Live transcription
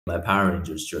My Power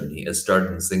Rangers journey. It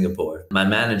started in Singapore. My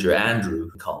manager, Andrew,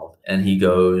 called and he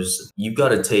goes, "You've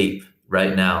got a tape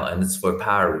right now and it's for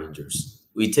Power Rangers."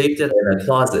 We taped it in a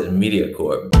closet in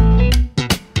MediaCorp.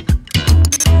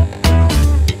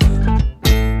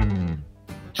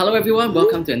 Hello everyone,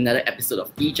 welcome to another episode of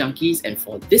E-Junkies, and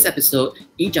for this episode,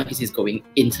 E-Junkies is going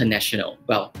international.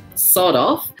 Well, sort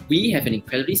of. We have an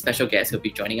incredibly special guest who will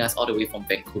be joining us all the way from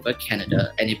Vancouver,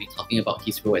 Canada, and he'll be talking about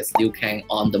his role as Liu Kang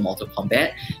on the Mortal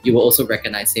Kombat. You will also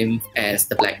recognize him as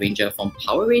the Black Ranger from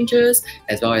Power Rangers,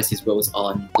 as well as his roles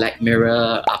on Black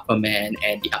Mirror, Aquaman,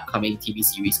 and the upcoming TV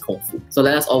series Kung Fu. So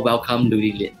let us all welcome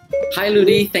Ludi Lin. Hi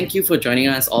Ludi, thank you for joining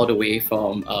us all the way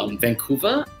from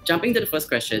Vancouver. Jumping to the first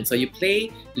question, so you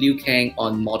play Liu Kang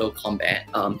on Mortal Kombat.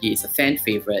 He is a fan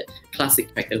favorite,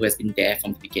 classic character who has been there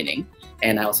from the beginning.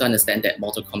 And I also understand that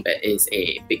Mortal Kombat is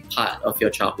a big part of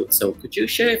your childhood. So could you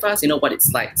share with us, what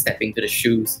it's like stepping into the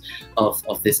shoes of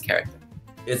this character?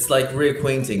 It's like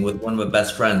reacquainting with one of my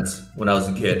best friends when I was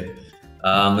a kid.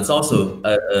 It's also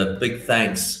a big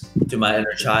thanks to my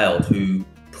inner child who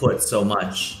put so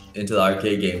much into the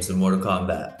arcade games in Mortal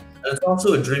Kombat. And it's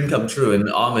also a dream come true, and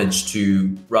homage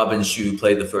to Robin Shou, who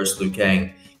played the first Liu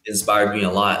Kang. Inspired me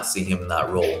a lot seeing him in that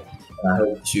role. And I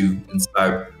hope to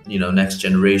inspire, next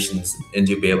generations and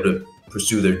to be able to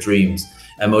pursue their dreams,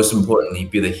 and most importantly,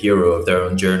 be the hero of their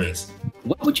own journeys.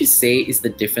 What would you say is the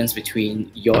difference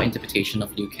between your interpretation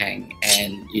of Liu Kang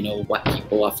and, what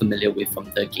people are familiar with from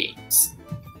the games?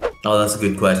 Oh, that's a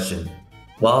good question.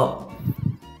 Well,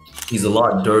 he's a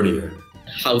lot dirtier.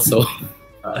 How so?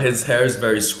 His hair is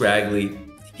very scraggly.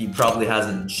 He probably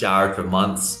hasn't showered for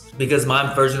months because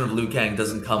my version of Liu Kang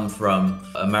doesn't come from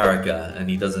America and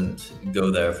he doesn't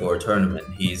go there for a tournament.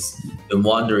 He's been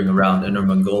wandering around Inner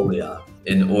Mongolia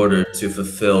in order to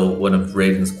fulfill one of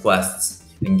Raiden's quests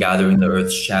in gathering the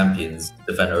Earth's champions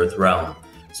to defend Earth Realm.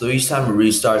 So each time it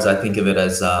restarts, I think of it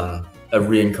as a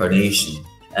reincarnation.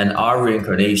 And our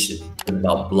reincarnation is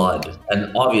about blood.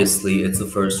 And obviously, it's the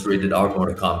first rated R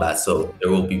Mortal Kombat, so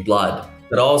there will be blood.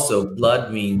 But also,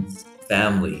 blood means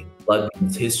family, blood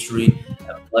means history,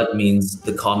 and blood means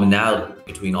the commonality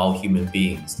between all human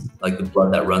beings, like the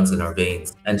blood that runs in our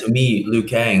veins. And to me, Liu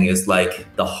Kang is like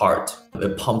the heart.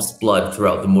 It pumps blood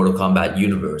throughout the Mortal Kombat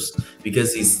universe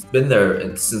because he's been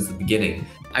there since the beginning.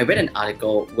 I read an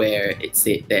article where it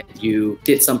said that you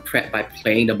did some prep by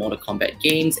playing the Mortal Kombat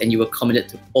games and you were committed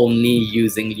to only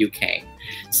using Liu Kang.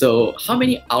 So how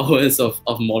many hours of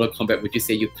Mortal Kombat would you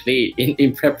say you played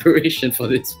in preparation for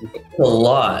this role? A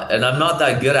lot, and I'm not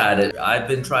that good at it. I've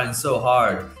been trying so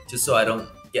hard just so I don't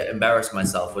get embarrassed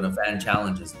myself when a fan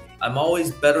challenges me. I'm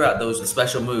always better at those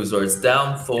special moves where it's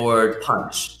down, forward,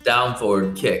 punch, down,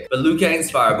 forward, kick. But Liu Kang's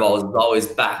fireballs is always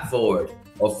back, forward,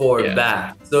 or forward,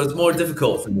 back. So it's more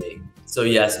difficult for me. So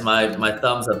yes, my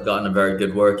thumbs have gotten a very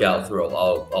good workout through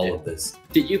all of this.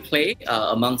 Did you play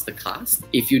amongst the cast?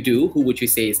 If you do, who would you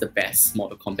say is the best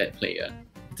Mortal Kombat player?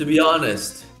 To be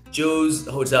honest, Joe's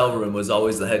hotel room was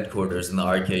always the headquarters in the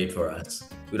arcade for us.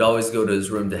 We'd always go to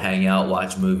his room to hang out,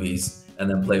 watch movies, and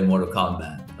then play Mortal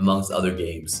Kombat, amongst other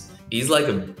games. He's like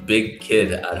a big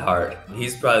kid at heart.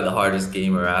 He's probably the hardest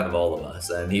gamer out of all of us,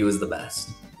 and he was the best.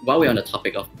 While we're on the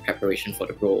topic of preparation for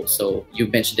the role, so you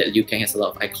mentioned that Liu Kang has a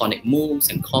lot of iconic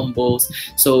moves and combos.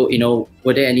 So,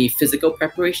 were there any physical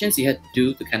preparations you had to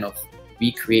do to kind of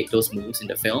recreate those moves in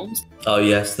the films? Oh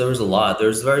yes, there was a lot.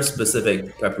 There's very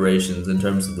specific preparations in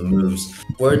terms of the moves.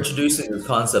 We're introducing the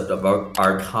concept of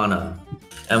arcana.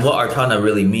 And what arcana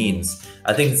really means,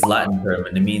 I think it's a Latin term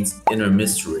and it means inner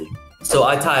mystery. So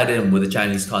I tie it in with the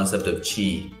Chinese concept of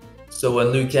qi. So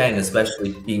when Liu Kang,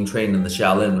 especially being trained in the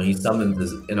Shaolin, when he summons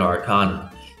his inner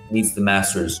arcana, he needs to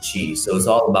master his qi. So it's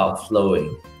all about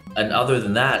flowing. And other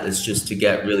than that, it's just to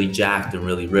get really jacked and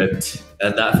really ripped.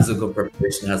 And that physical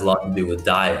preparation has a lot to do with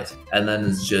diet. And then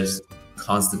it's just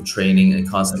constant training and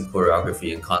constant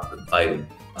choreography and constant fighting.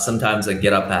 Sometimes I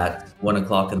get up at 1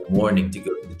 o'clock in the morning to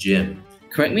go to the gym.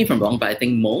 Correct me if I'm wrong, but I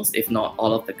think most, if not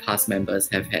all of the cast members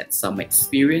have had some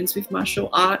experience with martial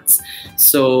arts.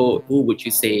 So who would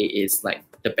you say is like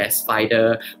the best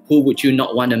fighter? Who would you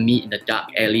not want to meet in the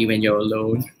dark alley when you're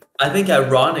alone? I think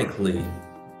ironically,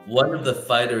 one of the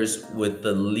fighters with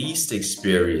the least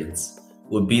experience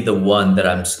would be the one that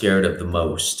I'm scared of the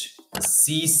most.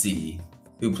 Cece,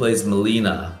 who plays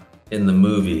Melina in the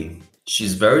movie,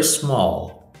 she's very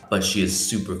small, but she is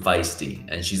super feisty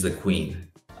and she's the queen.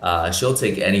 She'll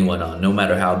take anyone on, no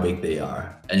matter how big they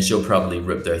are, and she'll probably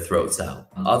rip their throats out.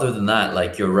 Other than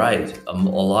that, you're right, a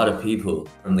lot of people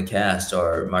from the cast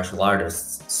are martial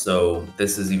artists, so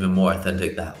this is even more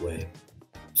authentic that way.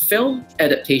 Film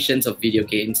adaptations of video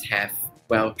games have,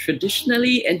 well,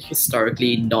 traditionally and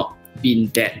historically not been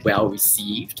that well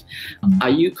received. Are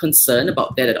you concerned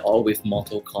about that at all with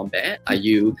Mortal Kombat? Are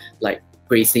you like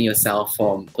bracing yourself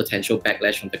from potential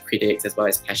backlash from the critics as well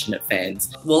as passionate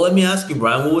fans? Well, let me ask you,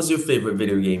 Brian, what was your favorite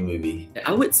video game movie?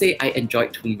 I would say I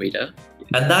enjoyed Tomb Raider.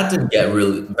 And that didn't get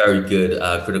really very good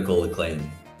critical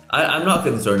acclaim. I'm not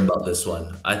concerned about this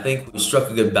one. I think we struck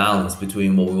a good balance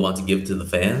between what we want to give to the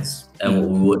fans and what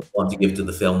we would want to give to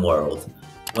the film world.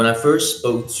 When I first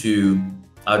spoke to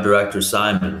our director,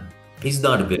 Simon, he's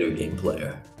not a video game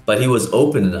player, but he was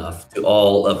open enough to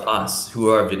all of us who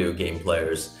are video game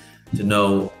players to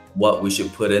know what we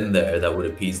should put in there that would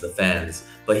appease the fans.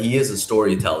 But he is a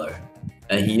storyteller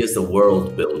and he is the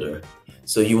world builder.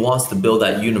 So he wants to build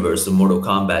that universe of Mortal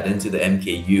Kombat into the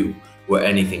MKU where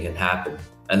anything can happen.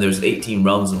 And there's 18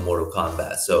 realms in Mortal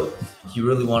Kombat. So he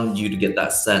really wanted you to get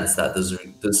that sense that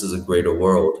this is a greater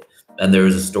world and there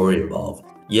is a story involved.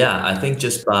 Yeah, I think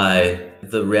just by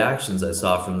the reactions I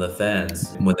saw from the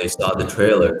fans when they saw the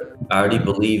trailer, I already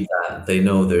believe that they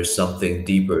know there's something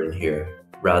deeper in here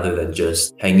rather than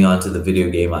just hanging on to the video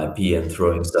game IP and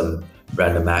throwing some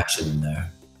random action in there.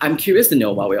 I'm curious to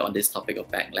know, while we're on this topic of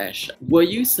backlash, were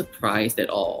you surprised at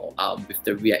all with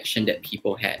the reaction that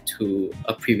people had to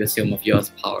a previous film of yours,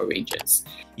 Power Rangers?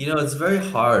 You know, it's very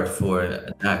hard for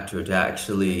an actor to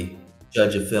actually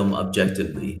judge a film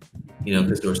objectively, you know,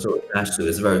 because we're so attached to it.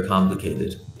 It's very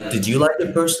complicated. Did you like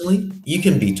it personally? You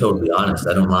can be totally honest,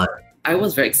 I don't mind. I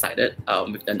was very excited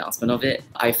with the announcement of it.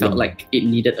 I felt like it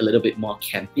needed a little bit more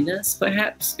campiness,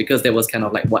 perhaps, because that was kind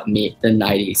of like what made the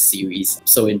 90s series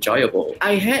so enjoyable.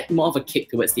 I had more of a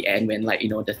kick towards the end when, like, you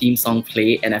know, the theme song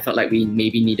played, and I felt like we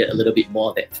maybe needed a little bit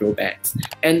more of that throwbacks.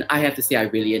 And I have to say, I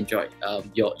really enjoyed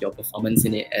your performance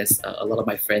in it, as a lot of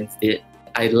my friends did.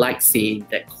 I like seeing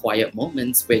that quiet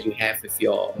moments where you have with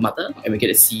your mother, and we get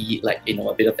to see, like, you know,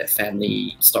 a bit of that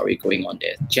family story going on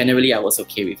there. Generally, I was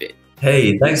okay with it.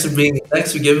 Hey, thanks for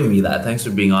giving me that. Thanks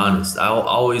for being honest. I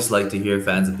always like to hear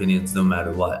fans' opinions no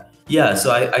matter what. Yeah,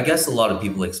 so I guess a lot of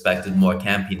people expected more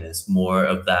campiness, more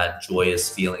of that joyous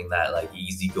feeling, that like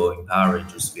easygoing Power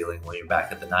Rangers feeling when you're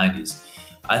back at the 90s.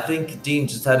 I think Dean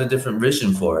just had a different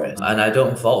vision for it, and I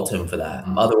don't fault him for that.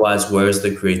 Otherwise, where's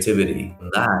the creativity?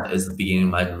 And that is the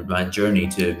beginning of my journey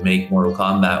to make Mortal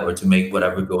Kombat, or to make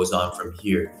whatever goes on from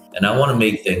here. And I want to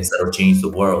make things that will change the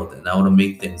world, and I want to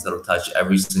make things that will touch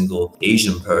every single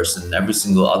Asian person, every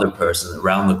single other person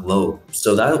around the globe.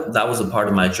 So that was a part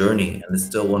of my journey, and it's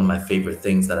still one of my favorite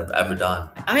things that I've ever done.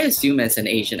 I assume as an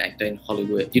Asian actor in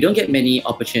Hollywood, you don't get many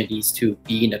opportunities to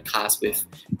be in a cast with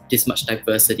this much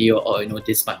diversity, or you know,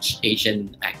 this much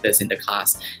Asian actors in the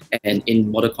cast. And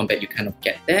in Mortal Kombat, you kind of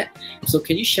get that. So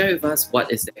can you share with us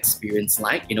what is the experience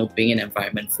like, you know, being in an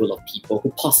environment full of people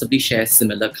who possibly share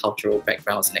similar cultural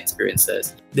backgrounds and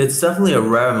experiences? It's definitely a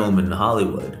rare moment in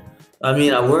Hollywood. I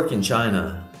mean, I work in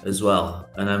China as well,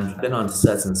 and I've been on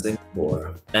sets in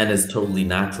Singapore, and it's totally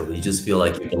natural. You just feel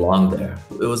like you belong there.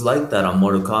 It was like that on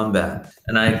Mortal Kombat,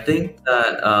 and I think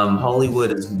that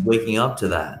Hollywood is waking up to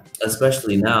that,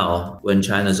 especially now when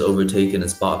China's overtaken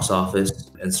its box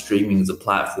office and streaming is a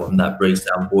platform that breaks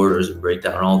down borders and break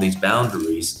down all these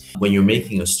boundaries. When you're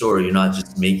making a story, you're not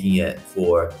just making it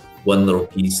for one little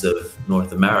piece of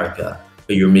North America,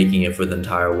 but you're making it for the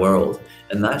entire world.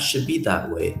 And that should be that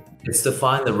way. It's to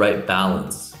find the right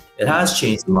balance. It has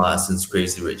changed a lot since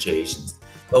Crazy Rich Asians.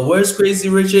 But where's Crazy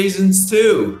Rich Asians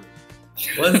 2?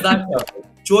 When's that coming?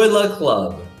 Joy Luck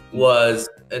Club was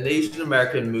an Asian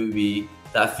American movie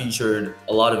that featured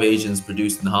a lot of Asians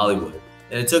produced in Hollywood.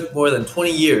 And it took more than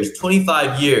 20 years,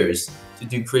 25 years to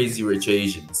do Crazy Rich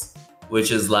Asians,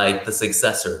 which is like the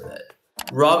successor of it.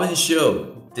 Robin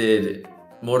Show did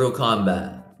Mortal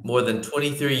Kombat more than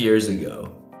 23 years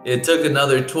ago. It took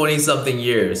another 20-something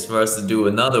years for us to do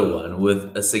another one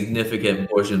with a significant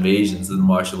portion of Asians in the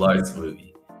martial arts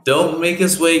movie. Don't make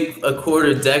us wait a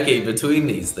quarter decade between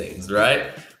these things,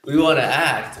 right? We want to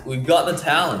act. We've got the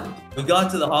talent. We got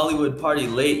to the Hollywood party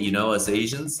late, you know, as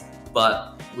Asians,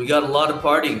 but we got a lot of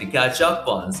partying to catch up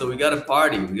on. So we got to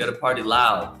party. We got to party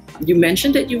loud. You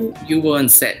mentioned that you were on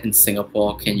set in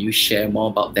Singapore. Can you share more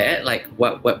about that? Like,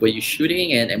 what were you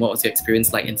shooting, and what was your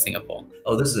experience like in Singapore?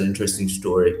 Oh, this is an interesting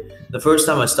story. The first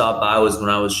time I stopped by was when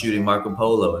I was shooting Marco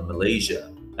Polo in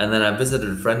Malaysia. And then I visited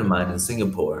a friend of mine in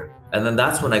Singapore. And then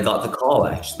that's when I got the call,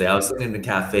 actually. I was sitting in a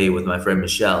cafe with my friend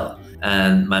Michelle,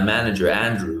 and my manager,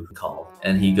 Andrew, called.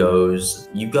 And he goes,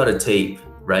 "You've got a tape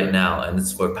right now, and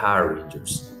it's for Power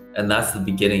Rangers." And that's the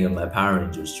beginning of my Power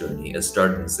Rangers journey. It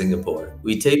started in Singapore.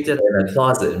 We taped it in a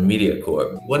closet in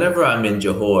MediaCorp. Whenever I'm in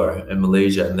Johor in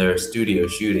Malaysia and they're studio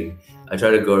shooting, I try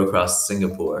to go across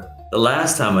Singapore. The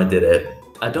last time I did it,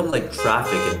 I don't like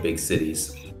traffic in big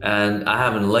cities. and I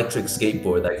have an electric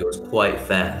skateboard that goes quite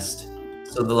fast.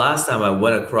 So the last time I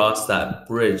went across that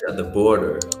bridge at the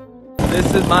border,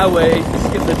 this is my way to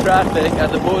skip the traffic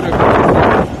at the border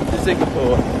to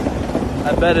Singapore.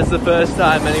 I bet it's the first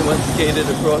time anyone skated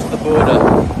across the border.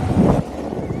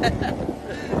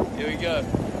 Here we go.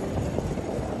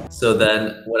 So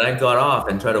then when I got off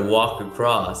and tried to walk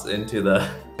across into the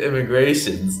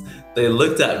immigrations, they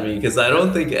looked at me because I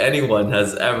don't think anyone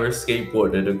has ever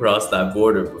skateboarded across that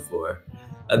border before.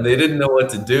 And they didn't know what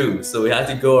to do. So we had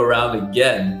to go around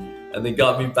again. And they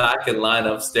got me back in line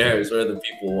upstairs where the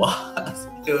people was.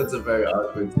 It was a very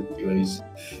awkward situation.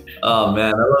 Oh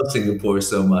man, I love Singapore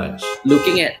so much.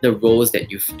 Looking at the roles that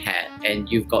you've had,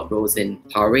 and you've got roles in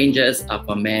Power Rangers,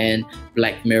 Aquaman,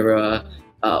 Black Mirror,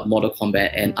 Mortal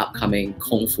Kombat, and upcoming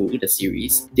Kung Fu, the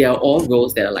series. They are all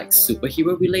roles that are like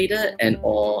superhero related and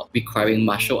all requiring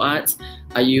martial arts.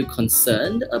 Are you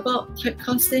concerned about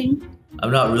typecasting? I'm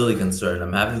not really concerned.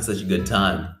 I'm having such a good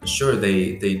time. Sure,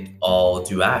 they all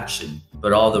do action,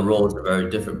 but all the roles are very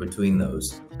different between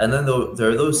those. And then there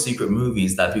are those secret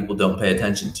movies that people don't pay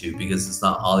attention to because it's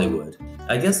not Hollywood.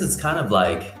 I guess it's kind of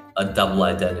like a double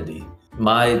identity.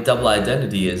 My double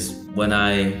identity is when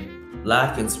I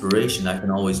lack inspiration, I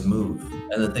can always move.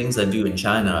 And the things I do in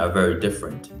China are very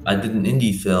different. I did an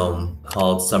indie film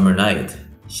called Summer Night,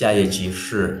 夏夜骑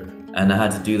士. And I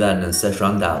had to do that in a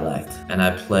Sichuan dialect. And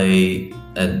I play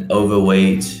an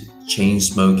overweight,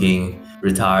 chain-smoking,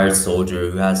 retired soldier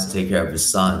who has to take care of his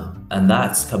son. And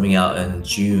that's coming out in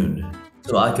June.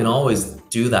 So I can always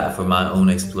do that for my own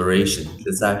exploration.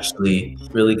 It's actually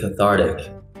really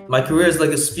cathartic. My career is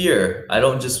like a sphere. I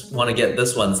don't just want to get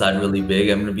this one side really big.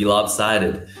 I'm going to be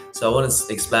lopsided. So I want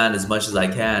to expand as much as I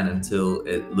can until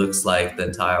it looks like the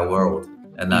entire world.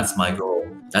 And that's my goal.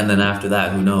 And then after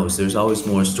that, who knows? There's always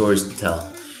more stories to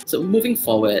tell. So moving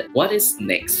forward, what is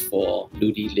next for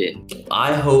Ludi Lin?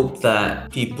 I hope that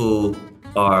people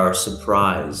are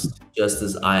surprised, just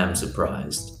as I am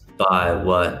surprised, by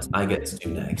what I get to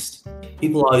do next.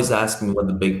 People always ask me what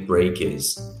the big break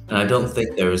is, and I don't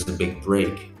think there is a big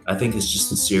break. I think it's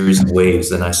just a series of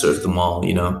waves and I surf them all,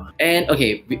 you know? And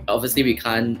okay, obviously we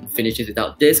can't finish it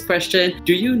without this question.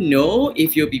 Do you know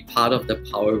if you'll be part of the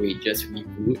Power Rangers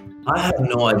reboot? I have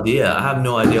no idea. I have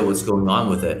no idea what's going on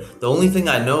with it. The only thing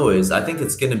I know is I think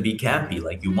it's going to be campy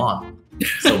like you want.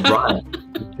 So Brian,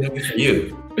 it's for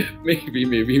you.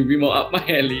 Maybe more up my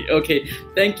alley. Okay,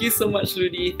 thank you so much,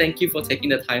 Ludi. Thank you for taking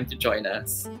the time to join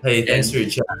us. Hey, thanks for your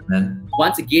chat, man.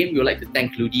 Once again, we would like to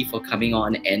thank Ludi for coming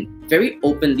on and very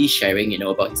openly sharing,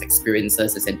 about his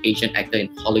experiences as an Asian actor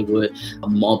in Hollywood,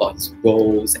 more about his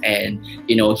roles and,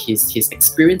 his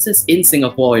experiences in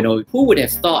Singapore. Who would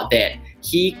have thought that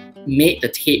he made the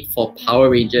tape for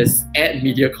Power Rangers at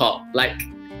MediaCorp?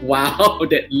 Wow,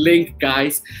 that link,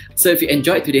 guys. So if you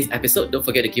enjoyed today's episode, don't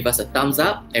forget to give us a thumbs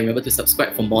up and remember to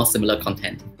subscribe for more similar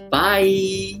content.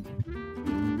 Bye!